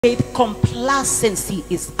faith, complacency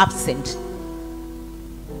is absent.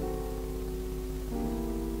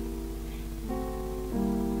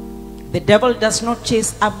 The devil does not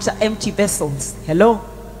chase after empty vessels. Hello?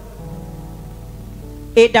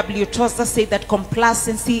 A.W. Tozer said that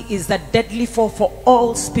complacency is a deadly foe for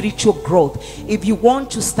all spiritual growth. If you want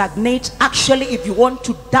to stagnate, actually if you want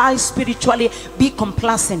to die spiritually, be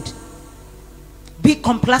complacent. Be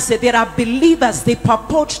complacent. There are believers, they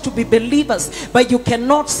purport to be believers, but you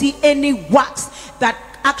cannot see any works that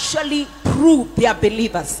actually prove they are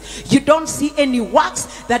believers. You don't see any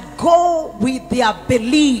works that go with their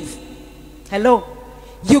belief. Hello?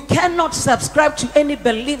 You cannot subscribe to any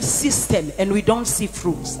belief system and we don't see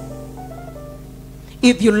fruits.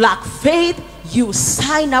 If you lack faith, you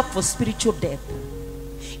sign up for spiritual death.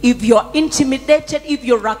 If you're intimidated, if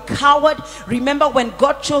you're a coward, remember when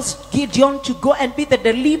God chose Gideon to go and be the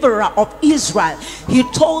deliverer of Israel, he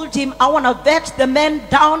told him, I want to vet the men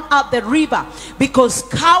down at the river, because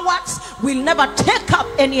cowards will never take up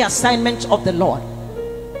any assignment of the Lord.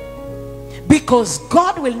 Because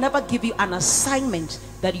God will never give you an assignment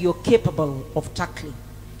that you're capable of tackling.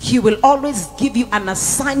 He will always give you an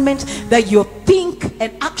assignment that you think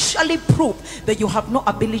and actually prove that you have no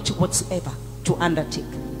ability whatsoever to undertake.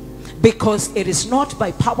 Because it is not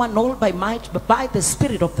by power nor by might, but by the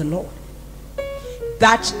Spirit of the Lord.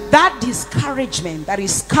 That discouragement that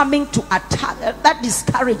is coming to attack, that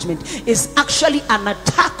discouragement is actually an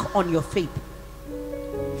attack on your faith.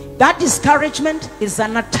 That discouragement is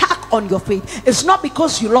an attack on your faith. It's not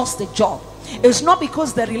because you lost a job. It's not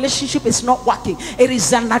because the relationship is not working. It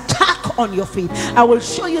is an attack on your faith. I will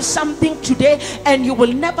show you something today, and you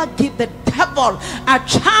will never give the devil a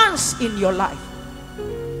chance in your life.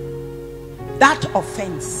 That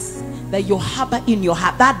offense that you harbor in your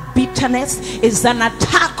heart, that bitterness, is an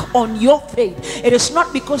attack on your faith. It is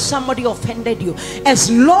not because somebody offended you.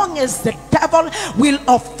 As long as the devil will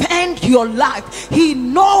offend your life, he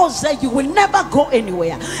knows that you will never go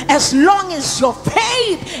anywhere. As long as your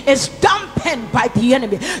faith is dampened by the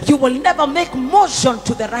enemy, you will never make motion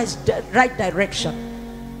to the right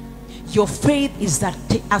direction. Your faith is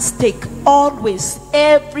at stake always,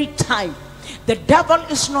 every time. The devil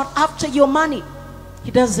is not after your money.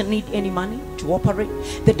 He doesn't need any money to operate.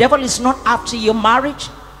 The devil is not after your marriage.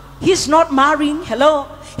 He's not marrying. Hello?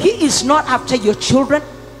 He is not after your children.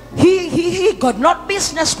 He got no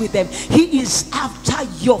business with them. He is after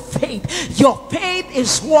your faith. Your faith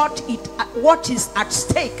is what is at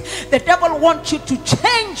stake. The devil wants you to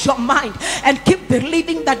change your mind and keep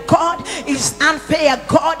believing that God is unfair.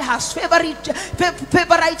 God has favorites.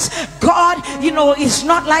 God, is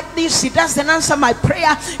not like this. He doesn't answer my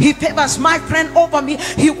prayer. He favors my friend over me.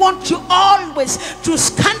 He wants you always to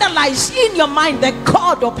scandalize in your mind the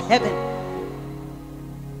God of heaven.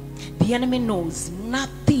 The enemy knows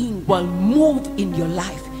nothing will move in your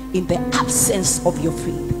life in the absence of your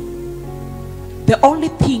faith. The only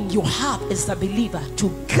thing you have as a believer to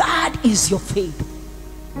guard is your faith.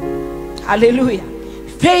 Hallelujah.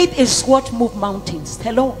 Faith is what moves mountains.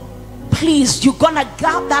 Hello? Please, you're gonna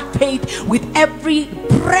guard that faith with every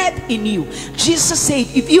breath in you. Jesus said,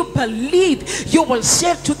 if you believe, you will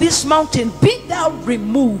say to this mountain, be thou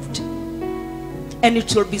removed, and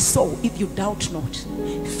it will be so if you doubt not.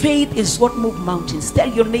 Faith is what moves mountains. Tell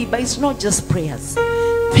your neighbor, it's not just prayers.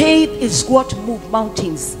 Faith is what moves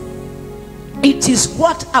mountains. It is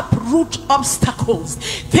what uproot obstacles.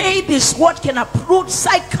 Faith is what can uproot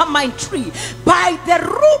sycamore tree by the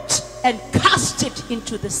root and cast it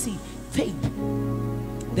into the sea. Faith.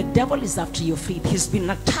 The devil is after your faith. He's been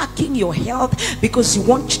attacking your health because he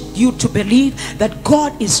wants you to believe that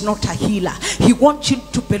God is not a healer. He wants you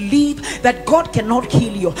to believe that God cannot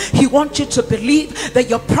heal you. He wants you to believe that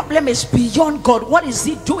your problem is beyond God. What is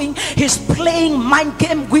he doing? He's playing mind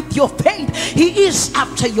game with your faith. He is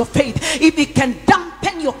after your faith. If he can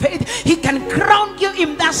dampen your faith, he can ground you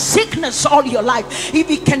in that sickness all your life. If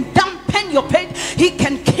he can dampen your faith, he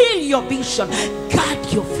can kill your vision.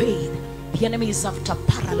 Guard your faith. The enemy is after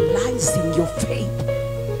paralyzing your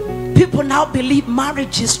faith. People now believe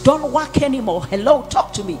marriages don't work anymore. Hello,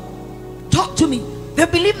 talk to me. Talk to me. They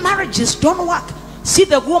believe marriages don't work. See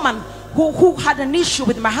the woman who had an issue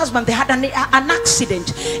with my husband. They had an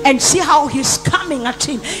accident, and see how he's coming at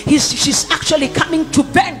him. She's actually coming to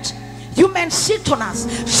vent. You men sit on us.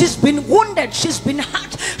 She's been wounded. She's been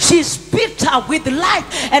hurt. She's bitter with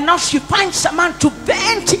life, and now she finds someone to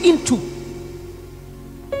vent into.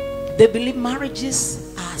 They believe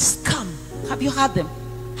marriages are scam. Have you heard them?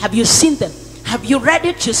 Have you seen them? Have you read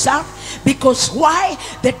it yourself? Because why?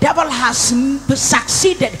 The devil has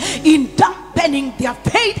succeeded in dumping dampening their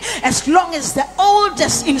faith as long as the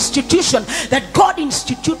oldest institution that God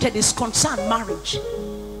instituted is concerned, marriage.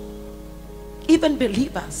 Even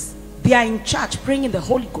believers, they are in church praying in the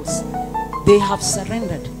Holy Ghost. They have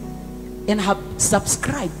surrendered and have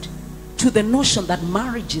subscribed to the notion that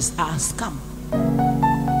marriages are a scam.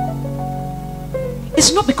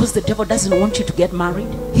 It's not because the devil doesn't want you to get married.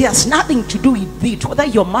 He has nothing to do with it, whether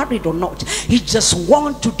you're married or not. He just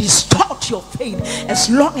wants to distort your faith as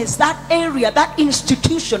long as that area, that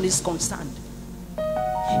institution is concerned.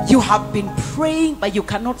 You have been praying, but you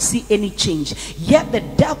cannot see any change. Yet the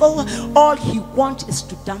devil, all he wants is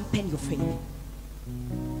to dampen your faith.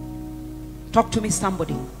 Talk to me,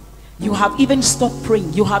 somebody. You have even stopped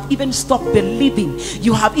praying. You have even stopped believing.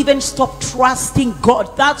 You have even stopped trusting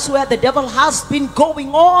God. That's where the devil has been going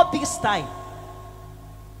all this time.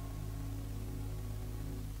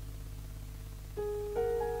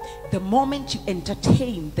 The moment you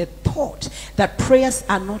entertain the thought that prayers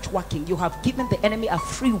are not working, you have given the enemy a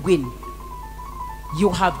free win. You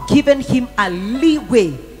have given him a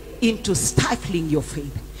leeway into stifling your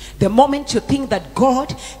faith. The moment you think that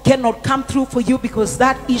God cannot come through for you because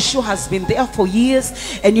that issue has been there for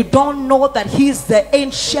years, and you don't know that He's the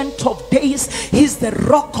Ancient of Days, He's the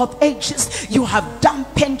Rock of Ages, you have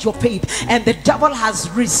dampened your faith, and the devil has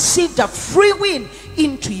received a free win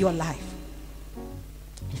into your life.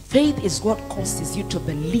 Faith is what causes you to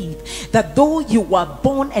believe that though you were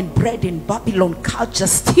born and bred in Babylon culture,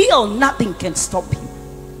 still nothing can stop you.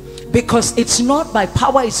 Because it's not by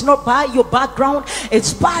power, it's not by your background,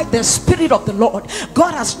 it's by the Spirit of the Lord.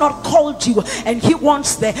 God has not called you, and He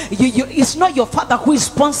wants it's not your father who is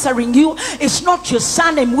sponsoring you, it's not your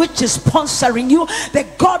son in which is sponsoring you. The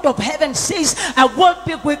God of heaven says, I will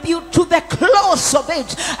be with you to the close of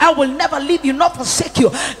age. I will never leave you nor forsake you.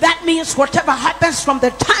 That means whatever happens from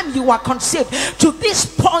the time you are conceived to this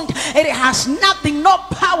point, it has nothing, no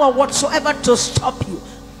power whatsoever to stop you.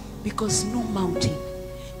 Because no mountain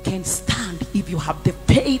can stand if you have the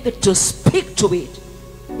faith to speak to it.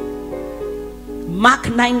 Mark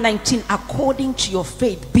 9:19, according to your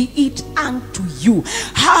faith be it unto you.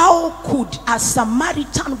 How could a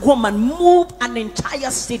Samaritan woman move an entire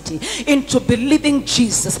city into believing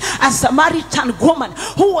Jesus? A Samaritan woman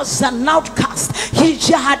who was an outcast.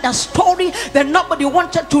 She had a story that nobody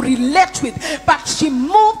wanted to relate with, but she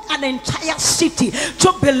moved an entire city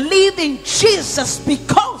to believe in Jesus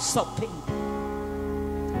because of faith.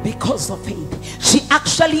 Because of faith. She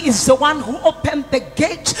actually is the one who opened the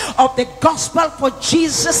gate of the gospel for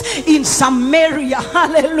Jesus in Samaria.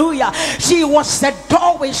 Hallelujah. She was the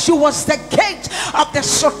doorway, she was the gate of the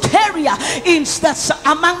soteria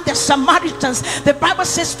among the Samaritans. The Bible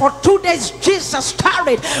says for 2 days Jesus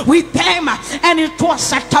tarried with them, and it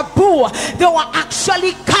was a taboo. They were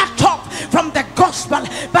actually cut off from the gospel.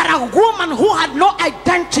 But a woman who had no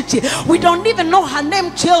identity, we don't even know her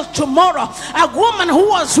name till tomorrow, a woman who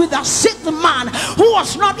was with a sick man who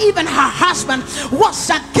was not even her husband, was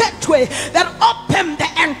a gateway that opened the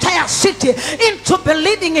entire city into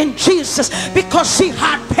believing in Jesus because she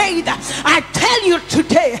had paid. I tell you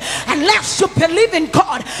today, unless you believe in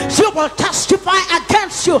God, she will testify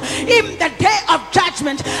against you in the day of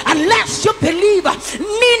judgment. Unless you believe,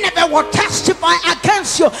 Nineveh will testify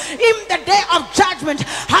against you in the day of judgment.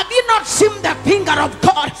 Have you not seen the finger of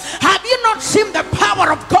God? Have you not seen the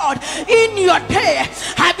power of God in your day?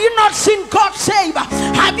 Have you not seen God save?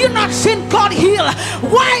 Have you not seen God heal?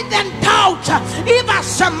 Why then doubt if a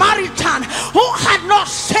Samaritan who had no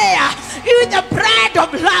share in the bread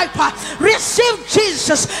of life received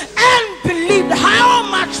Jesus and believed? How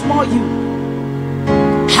much more you?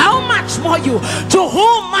 How much more you? To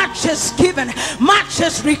whom much is given, much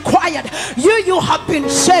is required. You have been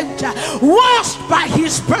saved, washed by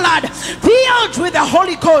His blood, filled with the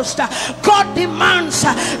Holy Ghost. God demands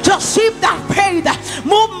to see that faith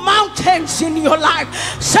move mountains in your life.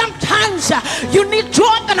 Sometimes you need to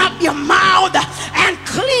open up your mouth and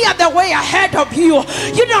clear the way ahead of you.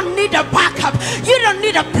 You don't need a backup. You don't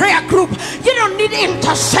need a prayer group. You don't need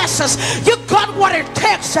intercessors. You got what it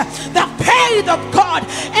takes. The faith of God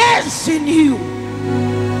is in you.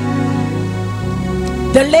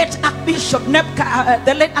 The late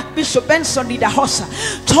Archbishop Benson Idahosa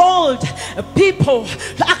told people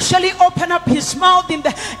to actually open up his mouth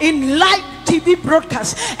in live TV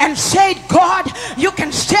broadcast and said, God, you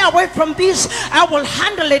can stay away from this. I will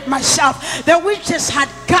handle it myself. The witches had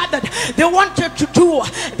gathered. They wanted to do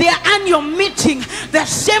their annual meeting the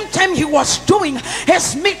same time he was doing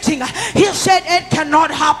his meeting. He said it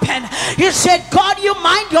cannot happen. He said, God, you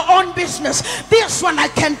mind your own business. This one I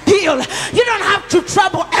can deal. You don't have to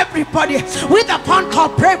trouble everybody with a phone call.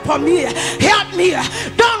 God, pray for me, help me.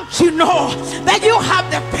 Don't you know that you have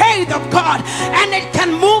the faith of God, and it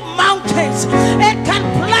can move mountains, it can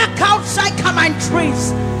pluck out sycamore trees?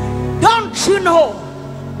 Don't you know?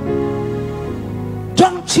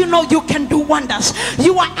 Don't you know you can do wonders?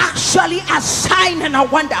 You are actually a sign and a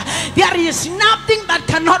wonder. There is nothing that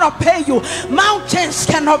cannot obey you. Mountains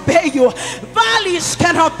can obey you, valleys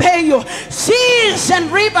can obey you, seas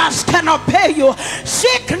and rivers can obey you,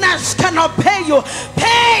 sickness can obey you,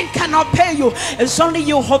 pain can obey you. It's only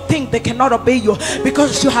you who think they cannot obey you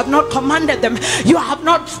because you have not commanded them, you have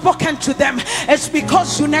not spoken to them. It's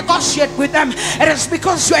because you negotiate with them. It is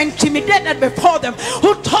because you are intimidated before them.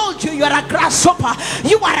 Who told you you are a grasshopper?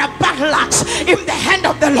 You are a battle axe in the hand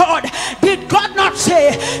of the Lord. Did God not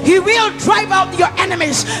say he will drive out your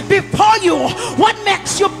enemies before you? What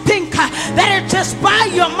makes you think that it is by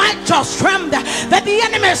your might or strength that the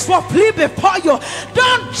enemies will flee before you?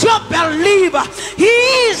 Don't you believe he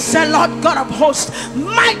is the Lord God of hosts,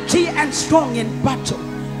 mighty and strong in battle?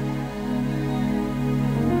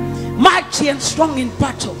 Mighty and strong in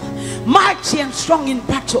battle. Mighty and strong in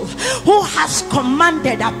battle, who has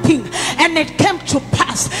commanded a thing and it came to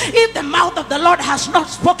pass. If the mouth of the Lord has not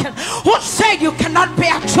spoken, who said you cannot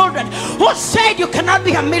bear children? Who said you cannot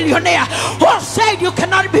be a millionaire? Who said you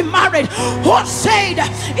cannot be married? Who said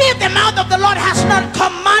if the mouth of the Lord has not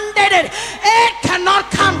commanded it, it cannot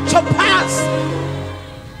come to pass?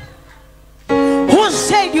 Who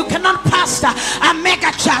said you cannot pastor a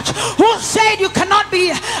mega church? Who said you cannot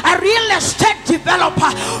be a real estate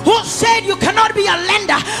developer? Who said you cannot be a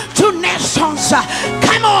lender to nations?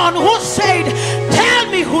 Come on, who said?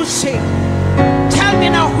 Tell me who said. Tell me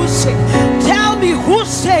now who said. Tell me who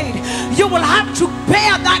said you will have to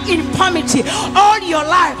bear that infirmity all your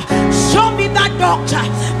life. Show me that doctor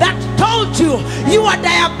that told you you are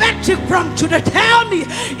diabetic from today. Tell me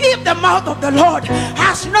if the mouth of the Lord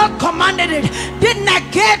has not commanded it, did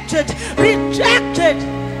negate it, reject it.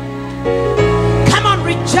 Come on,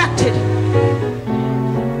 reject it.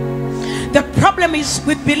 The problem is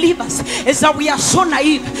with believers is that we are so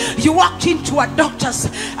naive. You walked into a doctor's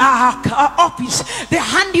office, they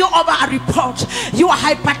hand you over a report. You are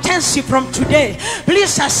hypertensive from today.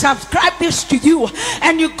 Please subscribe this to you,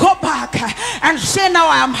 and you go back and say, now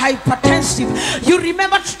I am hypertensive. You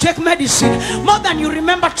remember to take medicine more than you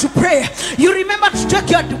remember to pray. You remember to take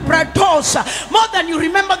your dose more than you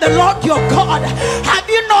remember the Lord your God. Have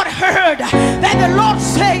you not heard that the Lord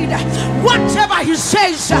said, whatever he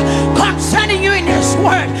says concerning you in his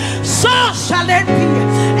word, so shall it be.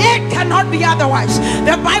 It cannot be otherwise.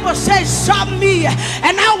 The Bible says, serve me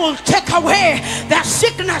and I will take away the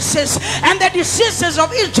sicknesses and the diseases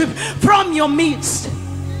of Egypt from your midst.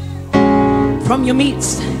 From your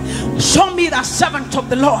midst. Show me the servant of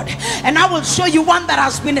the Lord, and I will show you one that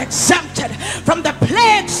has been exempted from the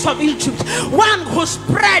plagues of Egypt, one whose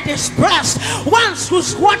bread is pressed, one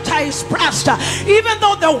whose water is pressed. Even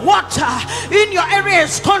though the water in your area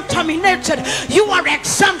is contaminated, you are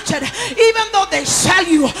exempted. Even though they sell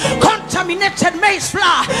you contaminated maize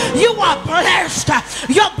flour, you are blessed.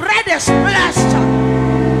 Your bread is blessed.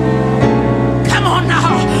 Come on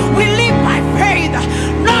now, we live by faith,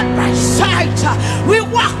 not by sight. We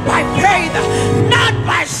walk by faith, not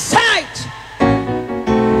by sight.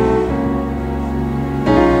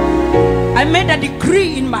 I made a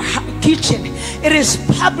decree in my kitchen. It is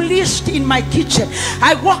published in my kitchen.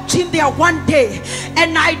 I walked in there one day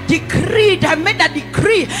and I made a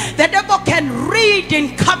decree. The devil can read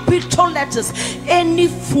in capital letters, any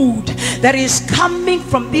food that is coming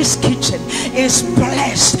from this kitchen is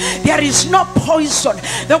blessed. There is no poison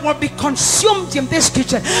that will be consumed in this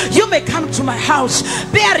kitchen. You may come to my house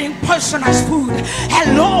bearing poisonous food.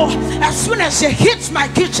 Hello, as soon as it hits my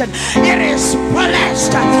kitchen, it is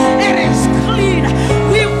blessed. It is clean.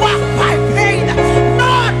 We walk by faith,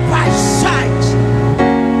 not by sight.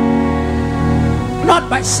 Not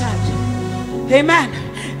by sight. Amen.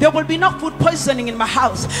 There will be no food poisoning in my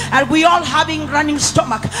house, and we all having running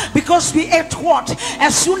stomach because we ate what?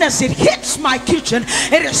 As soon as it hits my kitchen,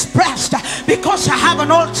 it is pressed, because I have an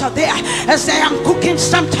altar there. As I am cooking,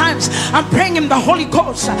 sometimes I'm praying in the Holy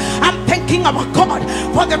Ghost. I'm thanking our God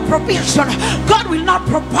for the provision. God will not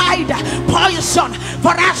provide poison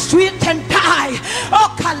for us to eat and die.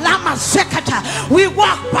 Oh, Kalama Sekata, we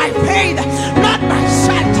walk by faith, not by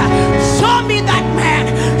sight. Show me that man,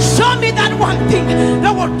 show me that one thing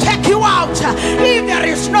that will take you out. If there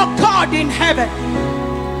is no God in heaven,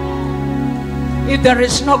 if there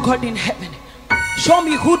is no God in heaven, show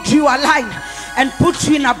me who drew a line and put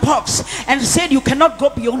you in a box and said you cannot go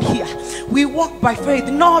beyond here. We walk by faith,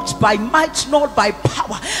 not by might, not by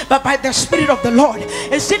power, but by the Spirit of the Lord.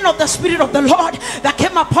 Is it not the Spirit of the Lord that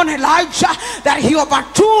came upon Elijah, that he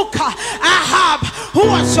overtook Ahab, who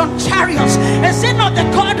was on chariots? Is it not the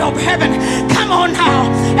God of heaven? Come on now,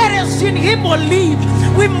 it is in him we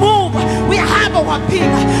live, we move, we have our being.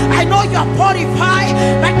 I know you're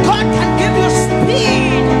 45, but God can give you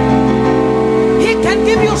speed. He can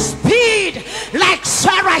give you speed like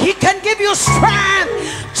Sarah. He can give you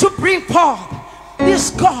strength to bring forth. This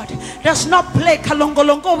God does not play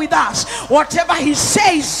kalongo with us. Whatever he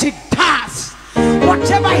says, he does.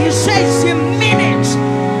 Whatever he says, he means it.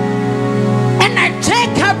 And I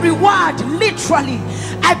take every word literally.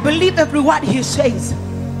 I believe every word he says.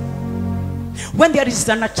 When there is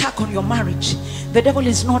an attack on your marriage, the devil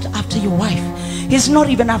is not after your wife. He's not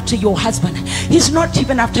even after your husband. He's not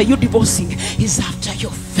even after you divorcing. He's after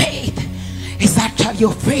your faith. He's after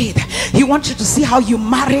your faith. He wants you to see how you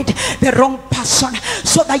married the wrong person,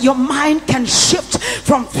 so that your mind can shift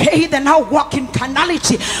from faith and now walk in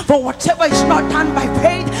carnality. For whatever is not done by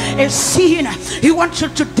faith is sin. He wants you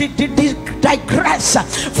to digress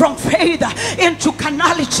from faith into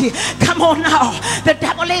carnality. Come on now. The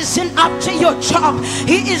devil isn't after your job.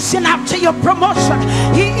 He isn't after your promotion.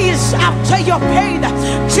 He is after your faith.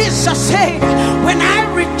 Jesus said, when I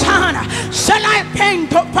return, shall I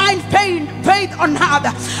find faith on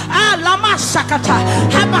earth? Lama Sakata.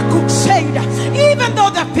 Habakkuk said, even though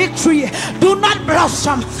the victory do not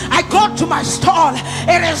blossom, I go to my stall,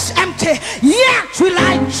 it is empty, yet will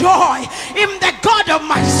I joy in the God of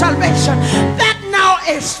my salvation. That now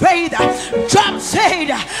is faith. Job said,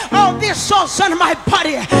 oh, this soul and my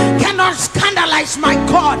body cannot scandalize my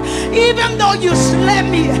God. Even though you slay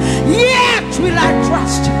me, yet will I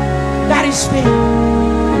trust. That is faith.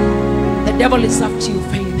 The devil is after you,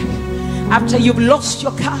 faith. After you've lost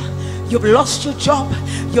your car, you've lost your job,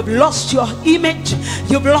 you've lost your image,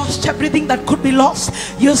 you've lost everything that could be lost,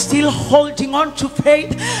 you're still holding on to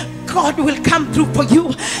faith. God will come through for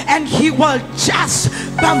you, and he will just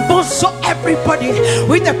bamboozle everybody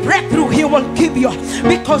with the breakthrough he will give you.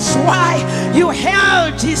 Because why? You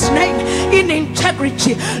held his name in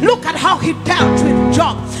integrity. Look at how he dealt with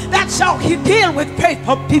Job. That's how he dealt with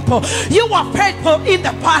faithful people. You are faithful in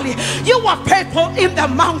the valley, you are faithful in the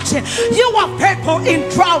mountain, you are faithful in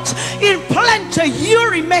droughts, in plenty, you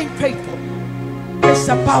remain faithful. It's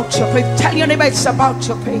about your faith. Tell your neighbor, it's about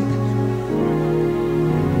your faith.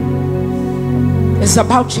 It's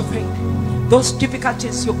about your faith. Those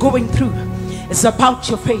difficulties you're going through, it's about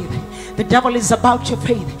your faith. The devil is about your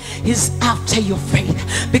faith. He's after your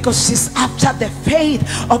faith, because he's after the faith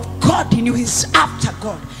of God in you. He's after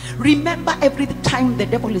God. Remember, every time the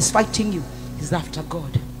devil is fighting you, he's after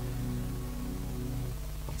God.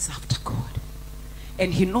 He's after God.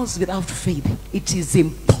 And he knows without faith it is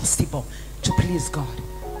impossible to please God.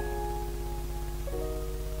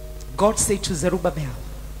 God said to Zerubbabel,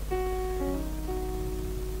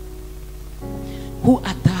 who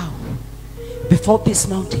art thou before this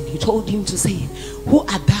mountain? He told him to say, who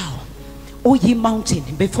art thou, O ye mountain?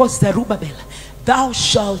 Before Zerubbabel, thou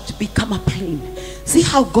shalt become a plain. See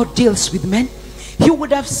how God deals with men. He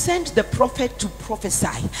would have sent the prophet to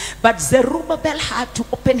prophesy, but Zerubbabel had to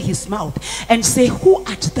open his mouth and say, who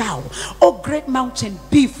art thou, O great mountain?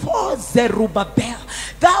 Before Zerubbabel,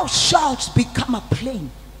 thou shalt become a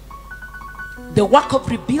plain. The work of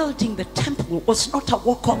rebuilding the temple was not a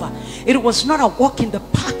walkover. It was not a walk in the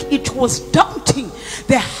park. It was daunting.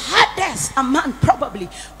 The hardest a man probably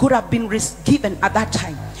could have been given at that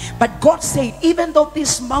time. But God said, even though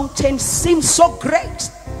this mountain seems so great,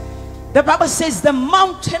 the Bible says the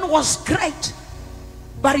mountain was great,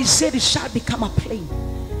 but he said it shall become a plain.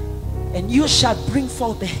 And you shall bring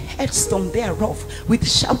forth the headstone thereof with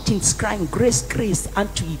shoutings, crying, grace, grace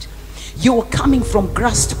unto it. You're coming from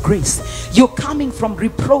grace to grace. You're coming from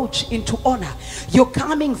reproach into honor. You're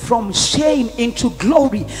coming from shame into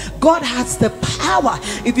glory. God has the power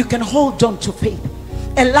if you can hold on to faith.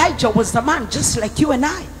 Elijah was the man just like you and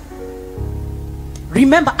I.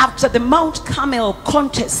 Remember, after the Mount Carmel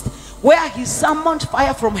contest, where he summoned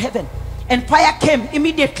fire from heaven, and fire came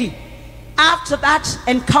immediately after that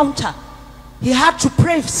encounter, he had to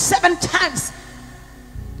pray 7 times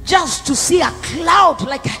just to see a cloud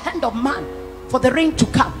like a hand of man for the rain to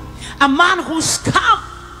come. A man who's calm,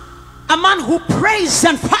 a man who prays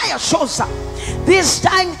and fire shows up. This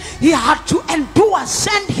time he had to endure,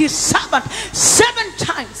 send his servant 7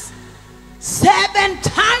 times. 7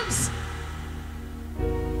 times.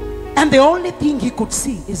 And the only thing he could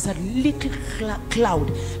see is a little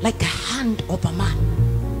cloud like a hand of a man.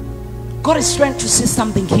 God is trying to say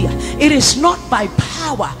something here. It is not by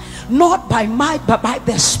power, not by might, but by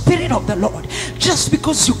the Spirit of the Lord. Just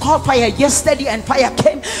because you called fire yesterday and fire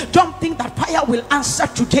came, don't think that fire will answer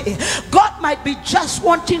today. God might be just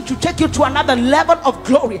wanting to take you to another level of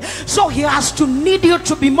glory, so he has to need you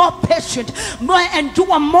to be more patient, more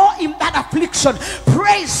endure more in that affliction,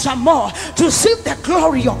 praise some more to see the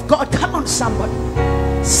glory of God. Come on, somebody.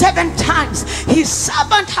 7 times his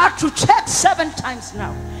servant had to check 7 times.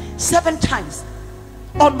 Now 7 times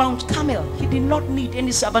on Mount Carmel, he did not need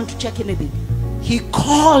any servant to check anything. He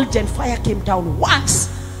called and fire came down once.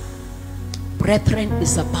 Brethren,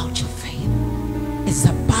 it's about your faith. It's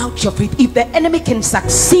about your faith. If the enemy can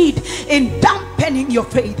succeed in dampening your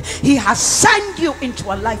faith, he has sent you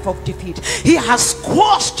into a life of defeat. He has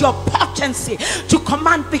squashed your potency to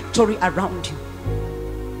command victory around you.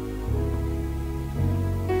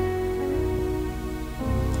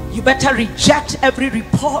 You better reject every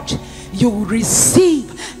report you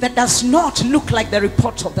receive that does not look like the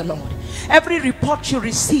report of the Lord. Every report you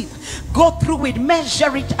receive, go through it,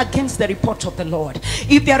 measure it against the report of the Lord.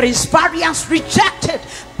 If there is variance, reject it,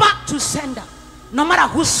 back to sender. No matter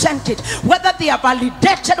who sent it, whether they are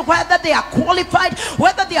validated, whether they are qualified,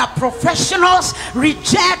 whether they are professionals,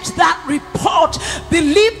 reject that report.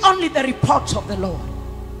 Believe only the report of the Lord.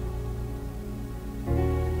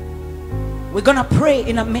 We're gonna pray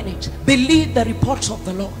in a minute. Believe the report of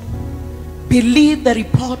the Lord. Believe the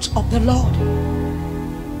report of the Lord.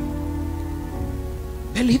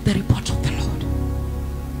 Believe the report of the Lord.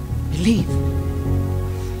 Believe.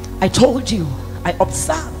 I told you, I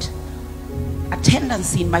observed a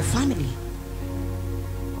tendency in my family.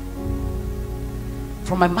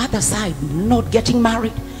 From my mother's side, not getting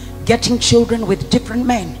married, getting children with different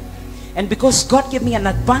men. And because God gave me an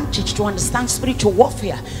advantage to understand spiritual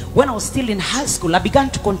warfare when I was still in high school, I began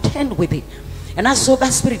to contend with it. And I saw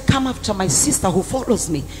that spirit come after my sister who follows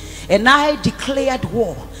me. And I declared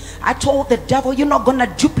war. I told the devil, you're not going to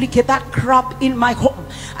duplicate that crap in my home.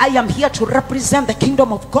 I am here to represent the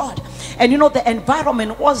kingdom of God. And you know, the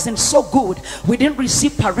environment wasn't so good. We didn't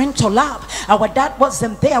receive parental love. Our dad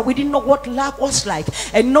wasn't there. We didn't know what love was like.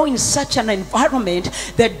 And you know, in such an environment,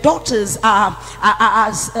 the daughters are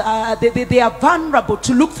vulnerable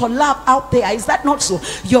to look for love out there. Is that not so?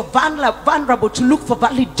 You're vulnerable to look for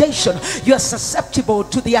validation. You're susceptible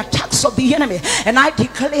to the attacks of the enemy. And I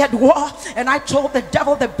declared war, and I told the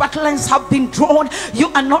devil, the battle lines have been drawn.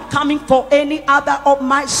 You are not coming for any other of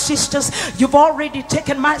my sisters. You've already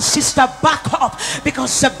taken my sister. Back off,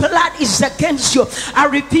 because the blood is against you. I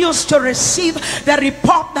refuse to receive the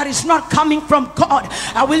report that is not coming from God.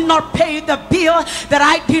 I will not pay the bill that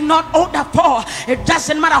I did not order for. It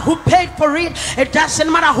doesn't matter who paid for it. It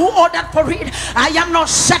doesn't matter who ordered for it. I am not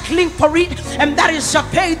settling for it, and that is the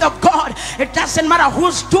faith of God. It doesn't matter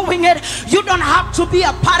who's doing it. You don't have to be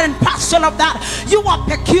a part and parcel of that. You are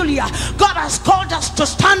peculiar. God has called us to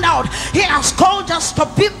stand out. He has called us to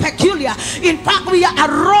be peculiar. In fact, we are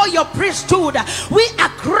a royal priesthood. We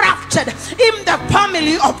are grafted in the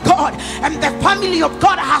family of God, and the family of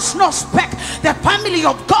God has no speck. The family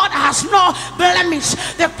of God has no blemish.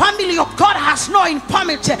 The family of God has no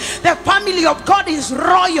infirmity. The family of God is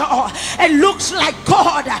royal. It looks like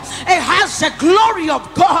God. It has the glory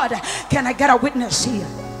of God. Can I get a witness here?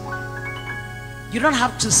 You don't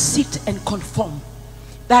have to sit and conform.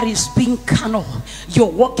 That is being carnal. You're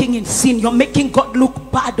walking in sin. You're making God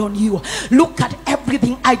look bad on you. Look at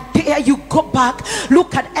everything. I dare you, go back.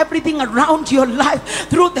 Look at everything around your life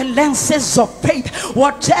through the lenses of faith.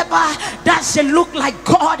 Whatever doesn't look like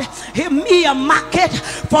God, He market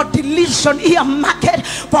for deletion, He market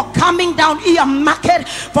for coming down, He market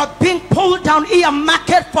for being pulled down, He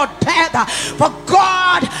market for death. For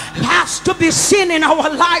God has to be seen in our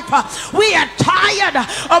life. We are tired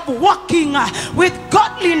of walking with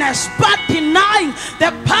godliness but denying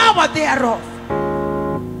the power thereof.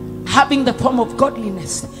 Having the form of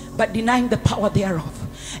godliness but denying the power thereof.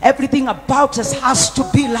 Everything about us has to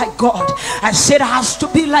be like God. I said has to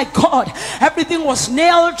be like God. Everything was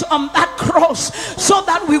nailed on that cross so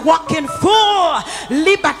that we walk in full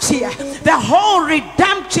liberty. The whole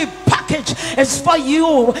redemptive package is for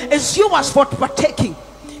you. It's yours for partaking.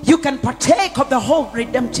 You can partake of the whole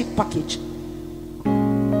redemptive package.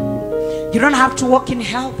 You don't have to walk in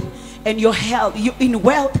health and your health, you in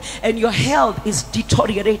wealth and your health is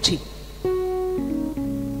deteriorating.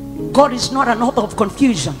 God is not an author of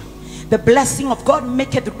confusion. The blessing of God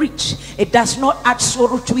maketh rich, it does not add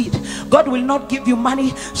sorrow to it. God will not give you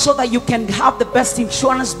money so that you can have the best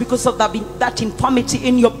insurance because of that infirmity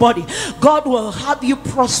in your body. God will have you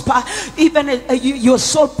prosper, even as your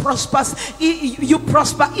soul prospers. You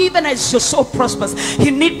prosper even as your soul prospers.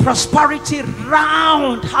 He need prosperity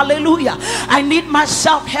round. Hallelujah. I need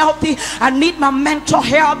myself healthy. I need my mental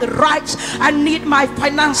health right. I need my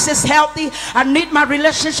finances healthy. I need my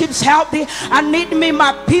relationships healthy. I need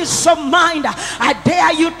my peace of mind. I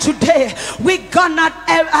dare you today, we're gonna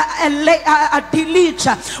delete,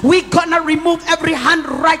 we're gonna remove every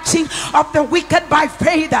handwriting of the wicked by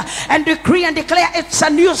faith and decree and declare it's a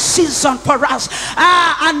new season for us.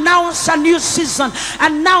 Announce a new season,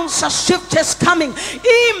 announce a shift is coming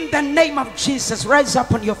in the name of Jesus. Rise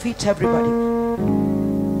up on your feet, everybody.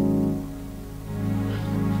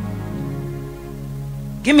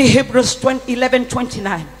 Give me Hebrews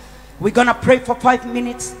 11:29. We're gonna pray for 5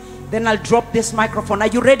 minutes, then I'll drop this microphone. Are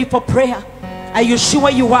you ready for prayer? Are you sure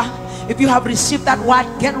you are? If you have received that word,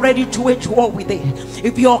 get ready to wage war with it.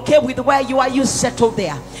 If you're okay with where you are, you settle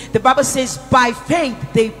there. The Bible says, by faith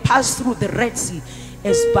they passed through the Red Sea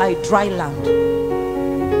as by dry land.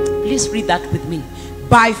 Please read that with me.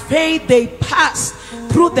 By faith they passed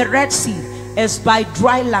through the Red Sea as by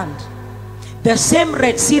dry land. The same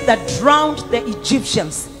Red Sea that drowned the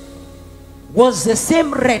Egyptians was the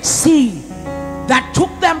same Red Sea that took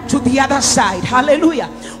them to the other side. Hallelujah.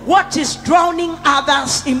 What is drowning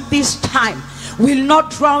others in this time will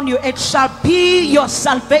not drown you. It shall be your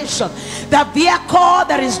salvation. The vehicle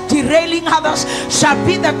that is derailing others shall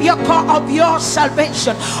be the vehicle of your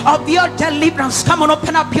salvation, of your deliverance. Come on,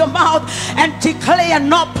 open up your mouth and declare,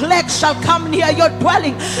 no plague shall come near your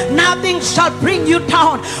dwelling. Nothing shall bring you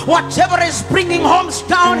down. Whatever is bringing homes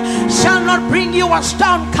down shall not bring you us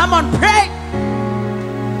down. Come on, pray.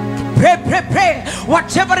 Pray, pray, pray.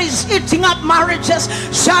 Whatever is eating up marriages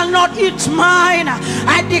shall not eat mine.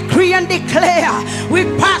 I decree and declare, we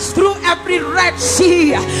pass through every Red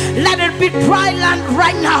Sea. Let it be dry land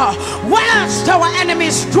right now. Whilst our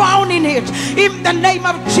enemies drown in it, in the name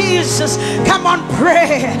of Jesus. Come on,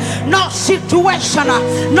 pray. No situation,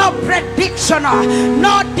 no prediction,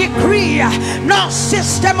 no decree, no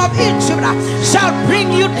system of Egypt shall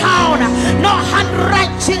bring you down. No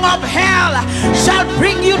handwriting of hell shall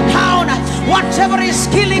bring you down. Whatever is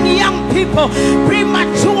killing young people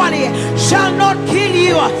prematurely shall not kill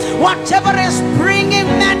you. Whatever is bringing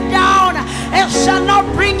men down, it shall not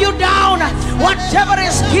bring you down. Whatever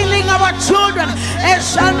is killing our children, it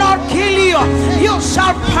shall not kill you. You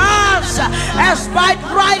shall pass as by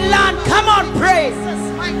dry land. Come on, pray.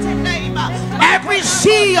 Every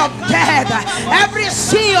sea of death, every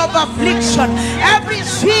sea of affliction, every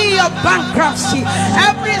sea of bankruptcy,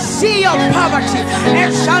 every sea of poverty,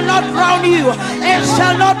 it shall not drown you. It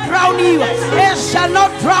shall not drown you. It shall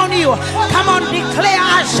not drown you. Come on, declare,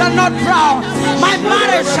 I shall not drown. My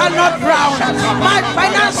marriage shall not drown. My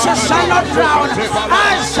finances shall not drown.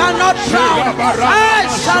 I shall not drown. I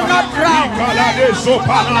shall not drown.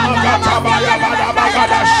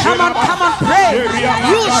 Come on, come on, pray.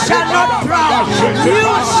 You shall not drown. You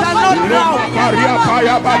shall not drown. I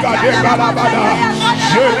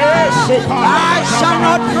shall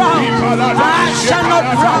not drown. I shall not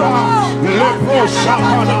drown.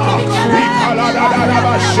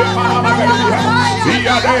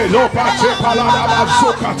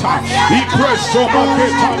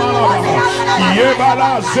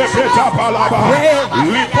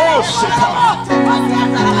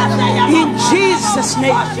 In Jesus'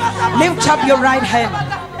 name, lift up your right hand.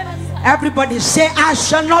 Everybody say, I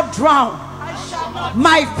shall not drown.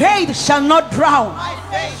 My faith shall not drown.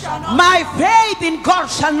 My faith in God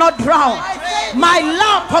shall not drown. My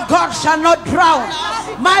love for God shall not drown.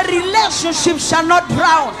 My relationship shall not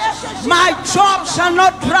drown. My job shall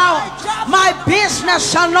not drown. My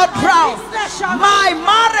business shall not drown. My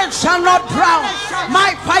marriage shall not drown.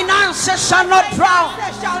 My finances shall not drown.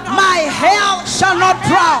 My health shall not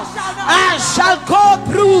drown. I shall go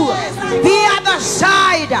through the other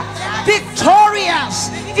side victorious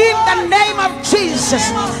in the name of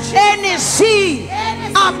Jesus. Any sea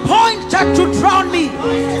appointed to drown me,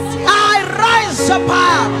 I rise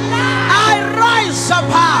above. I rise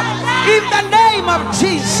above in the name of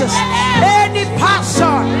Jesus. Any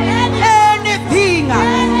person, anything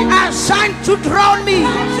assigned to drown me,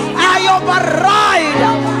 I override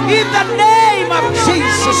in the name of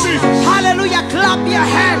Jesus. Hallelujah. Clap your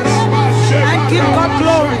hands and give God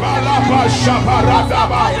glory.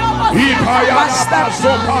 We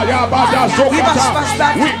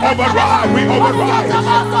override.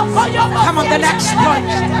 Come on, the next point.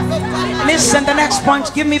 Listen, the next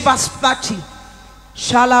point. Give me verse 30.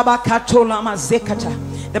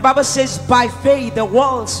 The Bible says, by faith the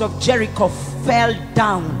walls of Jericho fell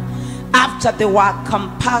down after they were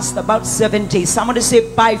compassed about 7 days. Somebody say,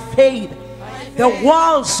 by faith the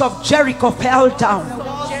walls of Jericho fell down.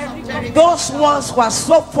 Those walls were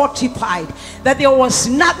so fortified that there was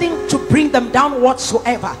nothing to bring them down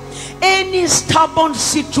whatsoever. Any stubborn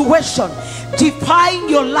situation defying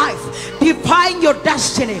your life, defying your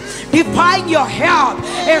destiny, defying your health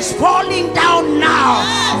is falling down now.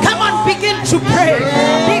 Come on, begin to pray.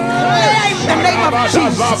 Declare in the name of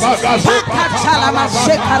Jesus.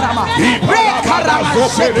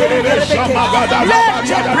 Let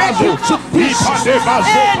your break into pieces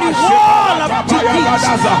any wall of defeat,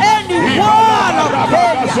 any wall of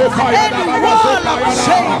failure, any wall of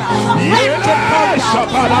shame. Let it fall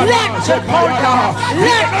down. Let it fall down.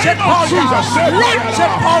 Let it fall down. Let it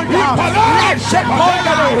fall down. Let it fall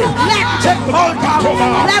down. Let it fall down.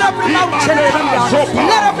 Let every mountain come down.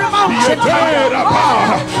 Let every mountain come down.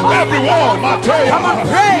 Every wall, come on,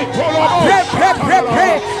 pray. Pray, pray, pray,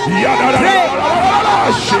 pray. Pray.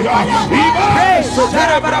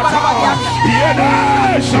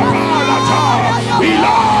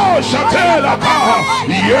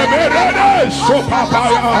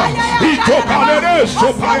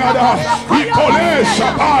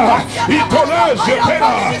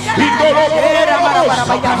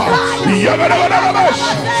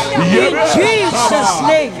 In Jesus'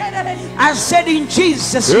 name. I said in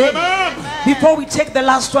Jesus' name. Before we take the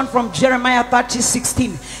last one from Jeremiah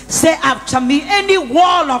 30:16, say after me, any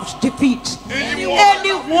wall of defeat, any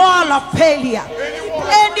wall of failure,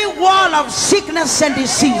 any wall of sickness and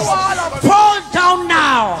disease, fall down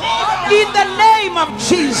now in the name of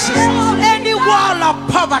Jesus. Any wall of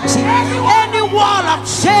poverty, any wall of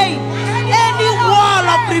shame, any wall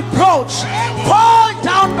of reproach, fall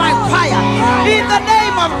down by fire in the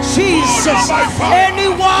name of Jesus. Any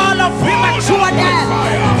wall of premature death,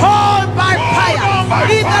 fall by fire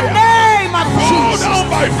in the name of Jesus.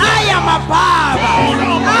 I am above,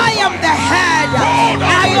 I am the head,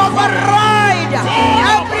 I override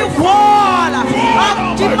every wall of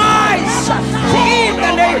demise in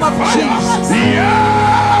the name of Jesus.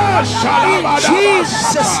 In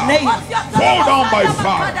Jesus' name. Fall down by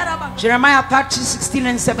fire. Jeremiah 30:16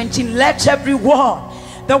 and 17. Let every wall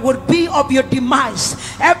that would be of your demise,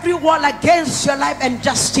 every wall against your life and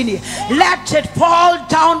destiny, let it fall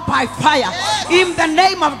down by fire in the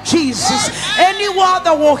name of Jesus. Any wall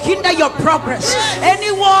that will hinder your progress,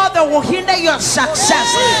 any wall that will hinder your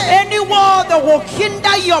success, any wall that will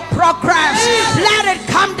hinder your progress, let it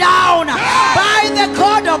come down by the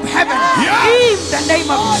God of heaven in the name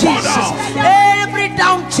of Jesus. Every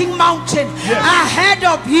daunting mountain ahead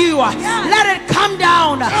of you, let it come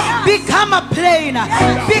down, become a plain.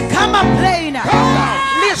 Become a plain.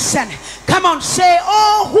 Listen, come on, say,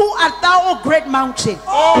 oh, who art thou, O great mountain?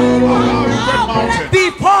 Oh, great mountain.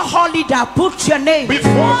 Before Holiday, put your name.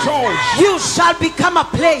 Before George, you shall become a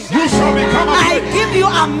plain. You shall become a plain. I give you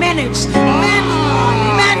a minute.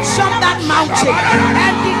 Mention that mountain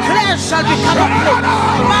and declare shall become a plain.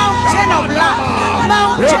 Mountain of love,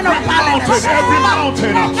 mountain of balance, every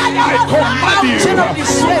mountain, I command you, mountain of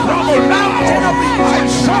disgrace, mountain of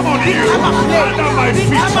reproach, become a plain,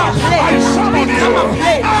 become a plain, become a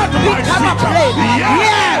plain, become a plain.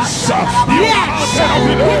 Yes, yes,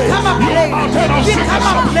 become a plain, become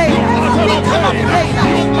a plain, become a plain,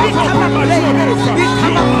 become a plain,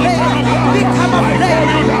 become a plain, become a plain.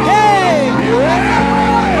 Hey!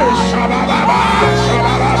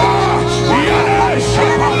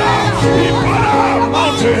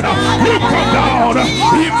 Mountain, you come down.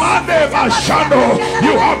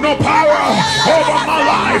 You have no power over my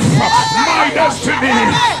life, my destiny.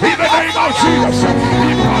 In the name of Jesus.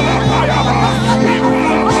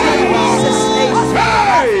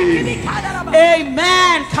 Hey!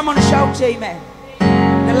 Amen. Come on, shout amen.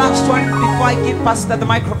 The last one before I give Pastor the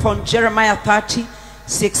microphone. Jeremiah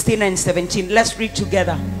 30:16 and 17. Let's read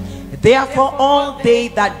together. Therefore all they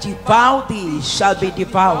that devour thee shall be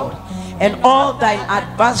devoured, and all thine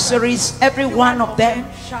adversaries, every one of them,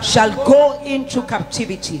 shall go into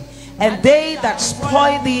captivity, and they that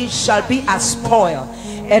spoil thee shall be as spoil,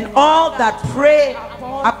 and all that prey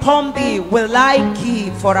upon thee will I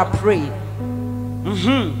give for a prey.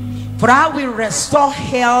 For I will restore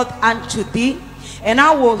health unto thee, and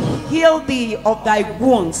I will heal thee of thy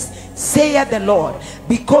wounds, saith the Lord,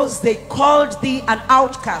 because they called thee an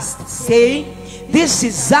outcast, saying, this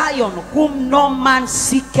is Zion, whom no man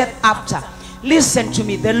seeketh after. Listen to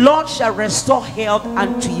me. The Lord shall restore health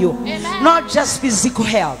unto you. Amen. Not just physical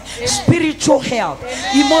health, spiritual health,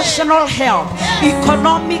 emotional health,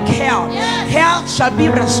 economic health. Health shall be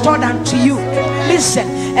restored unto you. Listen,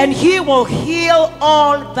 and he will heal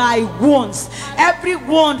all thy wounds. Every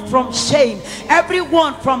wound from shame, every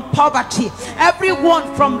wound from poverty, every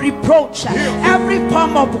wound from reproach, every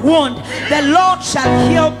form of wound, the Lord shall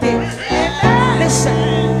heal thee. Listen,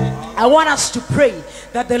 I want us to pray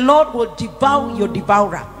that the Lord will devour your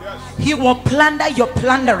devourer. He will plunder your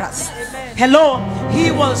plunderers. Hello,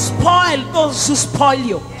 he will spoil those who spoil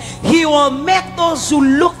you. He will make those who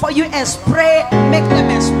look for you as prey, make them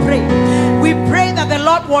as prey. We pray that the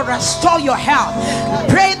Lord will restore your health.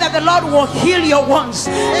 Pray that the Lord will heal your wounds.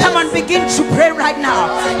 Come and begin to pray right now.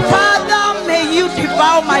 Father, may you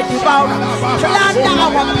devour my devourer. Plunder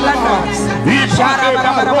our plunderers.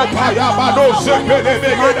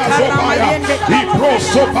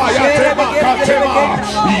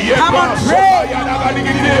 Come on, pray.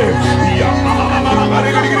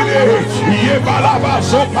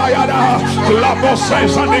 Clap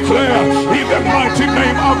says and declare in the mighty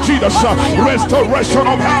name of Jesus, restoration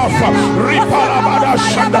of health.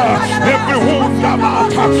 Every wound,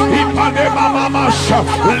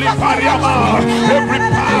 every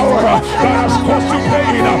power that has caused you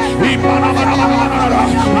pain,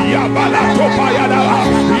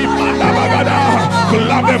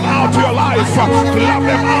 clap them out of your life, clap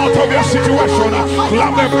them out of your situation,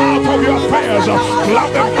 clap them out of your affairs, clap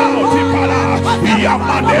them out.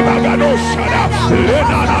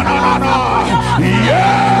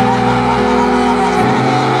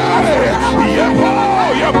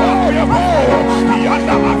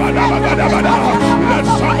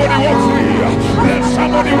 Let somebody walk free. Let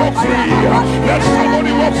somebody walk free. Let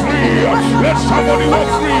somebody walk free. Let somebody walk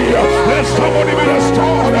free. Let somebody be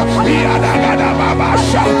restored.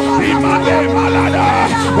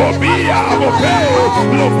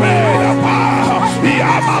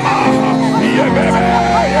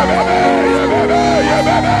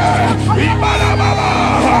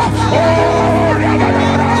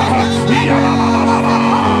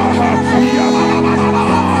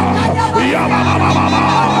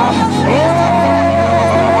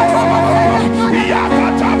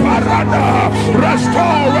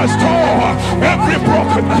 Restore every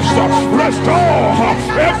brokenness, restore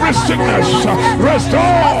every sickness,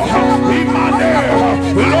 restore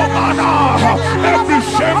every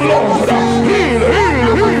shame, Lord. Heal.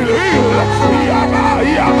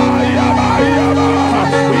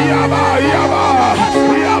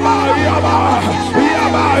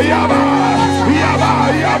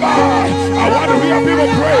 I want to hear people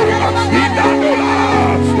praying.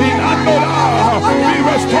 Be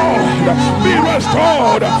restored, be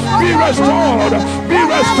restored, be restored, be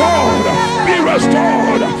restored, be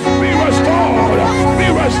restored, be restored, be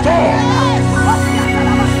restored.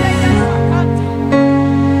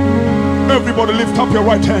 Everybody lift up your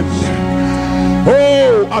right hand.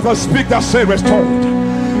 Oh, as I speak, that say restored.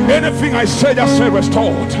 Anything I say, that say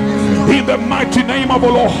restored. In the mighty name of the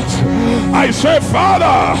Lord, I say,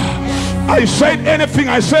 Father, I said anything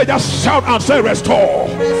I say, just shout and say restore.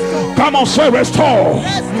 Come on, say restore.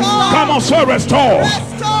 Come on, say restore.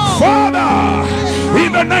 Father,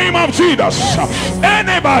 in the name of Jesus,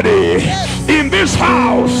 anybody in this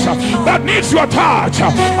house that needs your touch,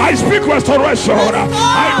 I speak restoration.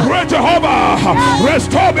 I pray, Jehovah,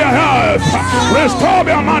 restore their health, restore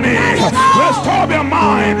their money, restore their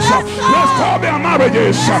minds, restore their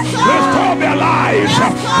marriages, restore their lives,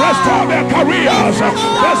 restore their careers,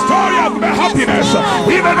 restore their happiness.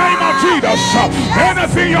 In the name of Jesus,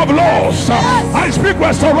 anything you've lost, I speak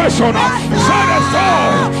restoration. Say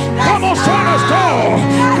restore. Come on, say restore.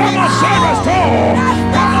 Come on, say restore.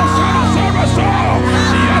 Come on, say restore.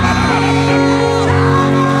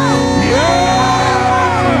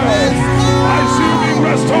 Yes, I see you being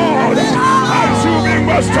restored. I see you being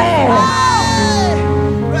restored.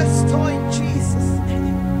 Restore in Jesus'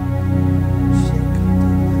 name.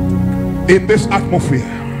 In this atmosphere,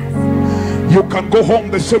 you can go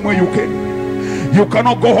home the same way you came. You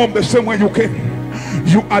cannot go home the same way you came.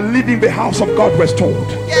 You are leaving the house of God restored.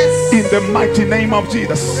 Yes. In the mighty name of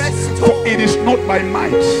Jesus. Restored. For it is not by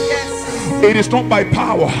might. Yes. It is not by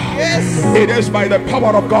power. Yes. It is by the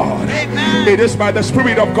power of God. Amen. It is by the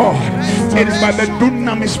Spirit of God. It is by the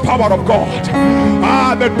dunamis power of God.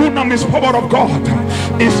 The dunamis power of God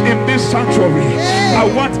is in this sanctuary. Yes. I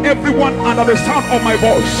want everyone under the sound of my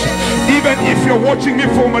voice, even if you're watching me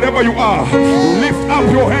from wherever you are, lift up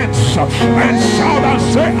your hands and shout and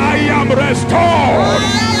say, I am restored.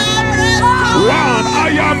 I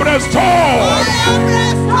am restored. One, I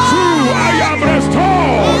am restored.